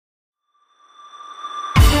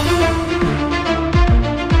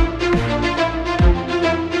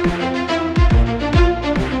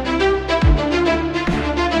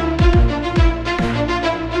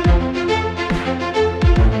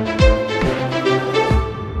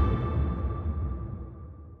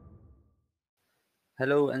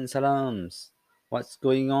Hello and salams. What's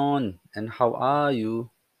going on and how are you?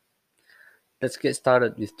 Let's get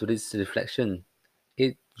started with today's reflection,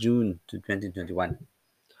 8th June to 2021.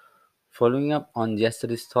 Following up on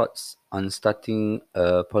yesterday's thoughts on starting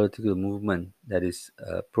a political movement that is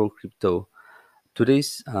pro crypto,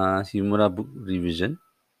 today's Humura book revision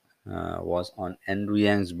was on Andrew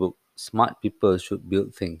Yang's book, Smart People Should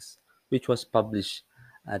Build Things, which was published,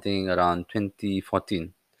 I think, around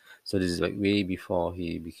 2014. So this is like way before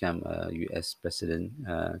he became a US president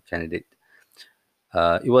candidate.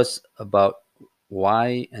 It was about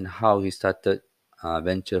why and how he started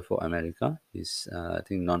Venture for America, his, I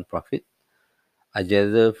think, non-profit. I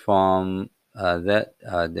gather from that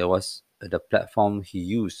there was the platform he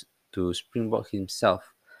used to springboard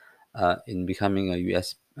himself in becoming a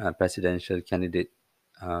US presidential candidate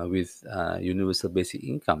with Universal Basic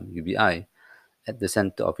Income, UBI, at the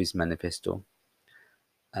center of his manifesto.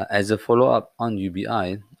 As a follow up on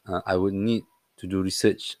UBI, I would need to do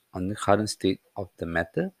research on the current state of the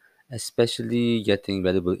matter, especially getting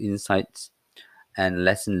valuable insights and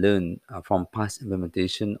lesson learned from past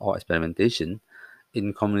implementation or experimentation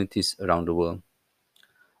in communities around the world.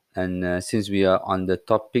 And since we are on the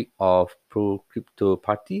topic of pro crypto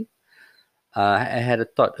party, I had a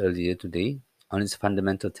thought earlier today on its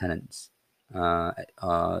fundamental tenets. I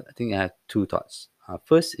think I have two thoughts.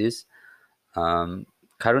 First is um,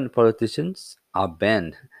 current politicians are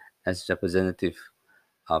banned as representative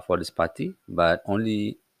for this party, but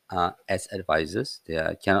only as advisors. They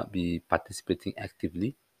cannot be participating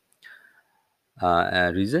actively.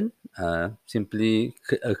 Reason simply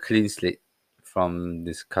a clean slate from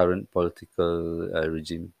this current political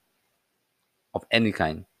regime of any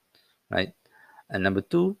kind, right? And number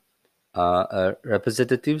two,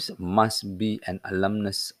 representatives must be an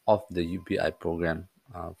alumnus of the UBI program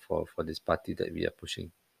for this party that we are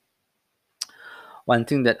pushing. One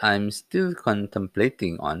thing that I'm still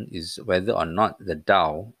contemplating on is whether or not the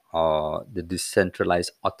DAO or the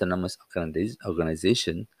decentralized autonomous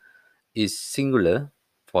organization is singular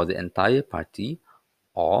for the entire party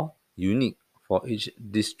or unique for each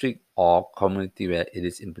district or community where it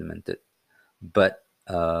is implemented. But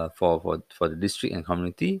for the district and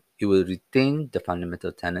community, it will retain the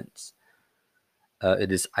fundamental tenets.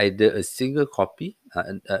 It is either a single copy.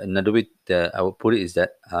 Another way that I would put it is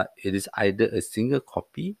that it is either a single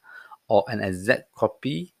copy or an exact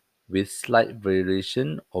copy with slight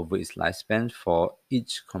variation over its lifespan for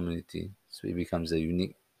each community. So it becomes a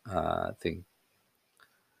unique thing.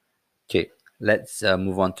 Okay, let's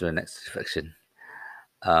move on to the next reflection.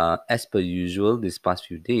 As per usual, these past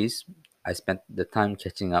few days, I spent the time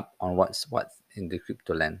catching up on what's in the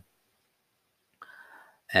crypto land.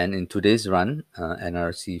 And in today's run,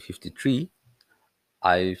 NRC 53,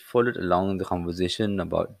 I followed along the conversation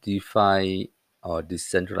about DeFi or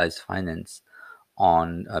decentralized finance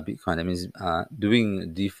on Bitcoin. That means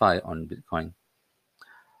doing DeFi on Bitcoin.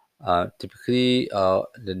 Typically,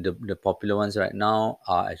 the popular ones right now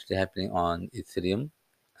are actually happening on Ethereum,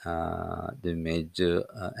 the major,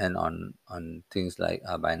 and on things like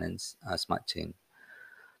Binance Smart Chain.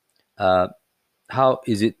 How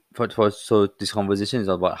is it for so this conversation is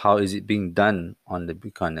about how is it being done on the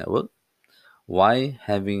Bitcoin network? Why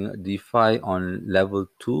having DeFi on level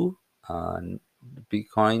 2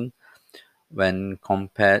 Bitcoin when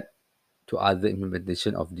compared to other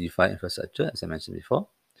implementation of DeFi infrastructure, as I mentioned before?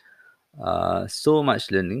 So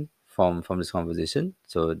much learning from this conversation.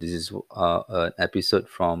 So this is an episode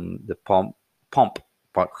from the Pomp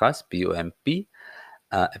podcast, POMP,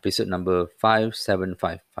 episode number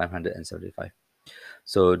 575.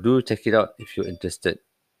 So do check it out if you're interested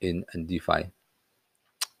in DeFi.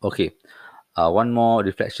 Okay, one more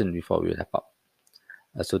reflection before we wrap up.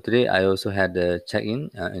 So today I also had a check-in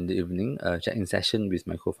in the evening, check-in session with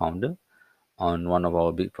my co-founder on one of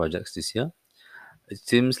our big projects this year. It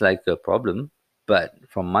seems like a problem, but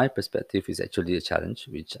from my perspective, it's actually a challenge,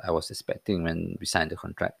 which I was expecting when we signed the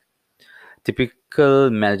contract. Typical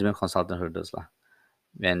management consultant hurdles lah,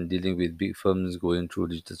 when dealing with big firms going through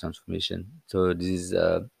digital transformation. So this is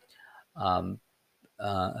a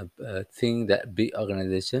thing that big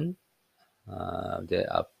organization they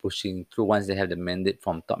are pushing through. Once they have the mandate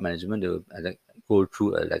from top management, they will go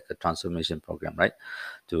through like a transformation program, right,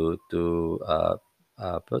 to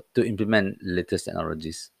implement latest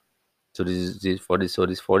technologies. So this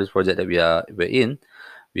project that we're in,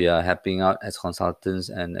 we are helping out as consultants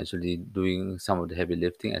and actually doing some of the heavy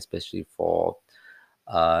lifting, especially for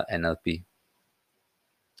NLP,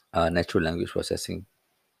 natural language processing.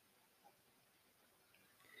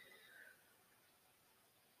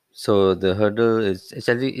 So the hurdle is it's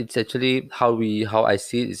actually how I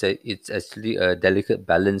see it is that it's actually a delicate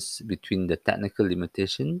balance between the technical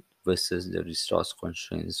limitation versus the resource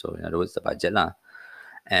constraints. So in other words, the budget lah.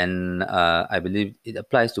 And I believe it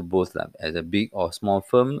applies to both lah. As a big or small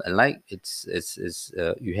firm alike, it's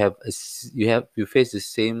you face the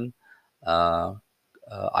same uh,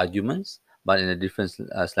 arguments, but in a different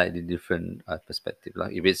slightly different perspective.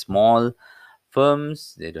 Like if it's small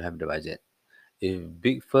firms, they don't have the budget. If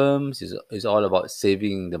big firms is all about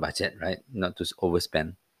saving the budget, right? Not to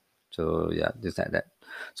overspend. So yeah, just like that.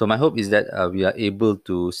 So my hope is that we are able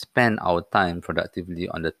to spend our time productively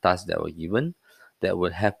on the tasks that were given, that will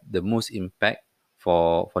have the most impact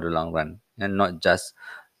for the long run, and not just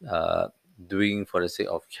uh, doing for the sake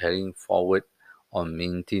of carrying forward or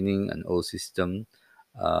maintaining an old system.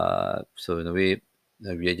 So in a way,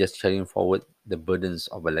 we are just carrying forward the burdens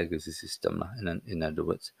of a legacy system, lah, in other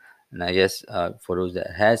words. And I guess for those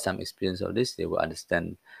that has some experience of this, they will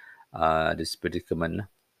understand this predicament.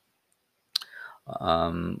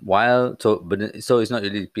 While so it's not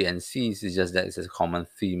really PNCs, it's just that it's a common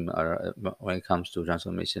theme when it comes to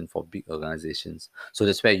transformation for big organizations. So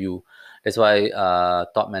that's why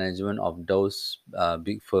top management of those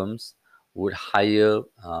big firms would hire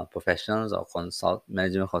professionals or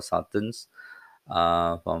management consultants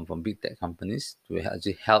from big tech companies to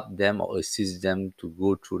actually help them or assist them to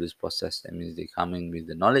go through this process. That means they come in with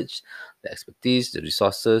the knowledge, the expertise, the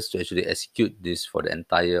resources to actually execute this for the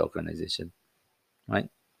entire organization, right?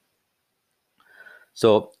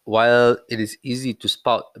 So while it is easy to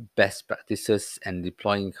spout best practices and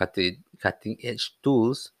deploying cutting edge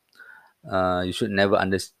tools, you should never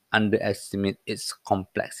underestimate its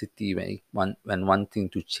complexity when wanting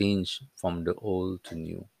to change from the old to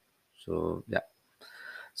new. So yeah.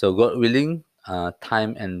 So God willing,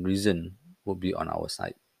 time and reason will be on our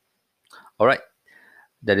side. All right.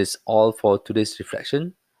 That is all for today's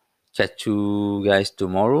reflection. Chat you guys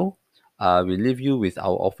tomorrow. We leave you with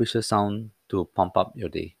our official sound to pump up your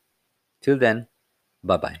day. Till then,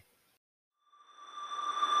 bye bye.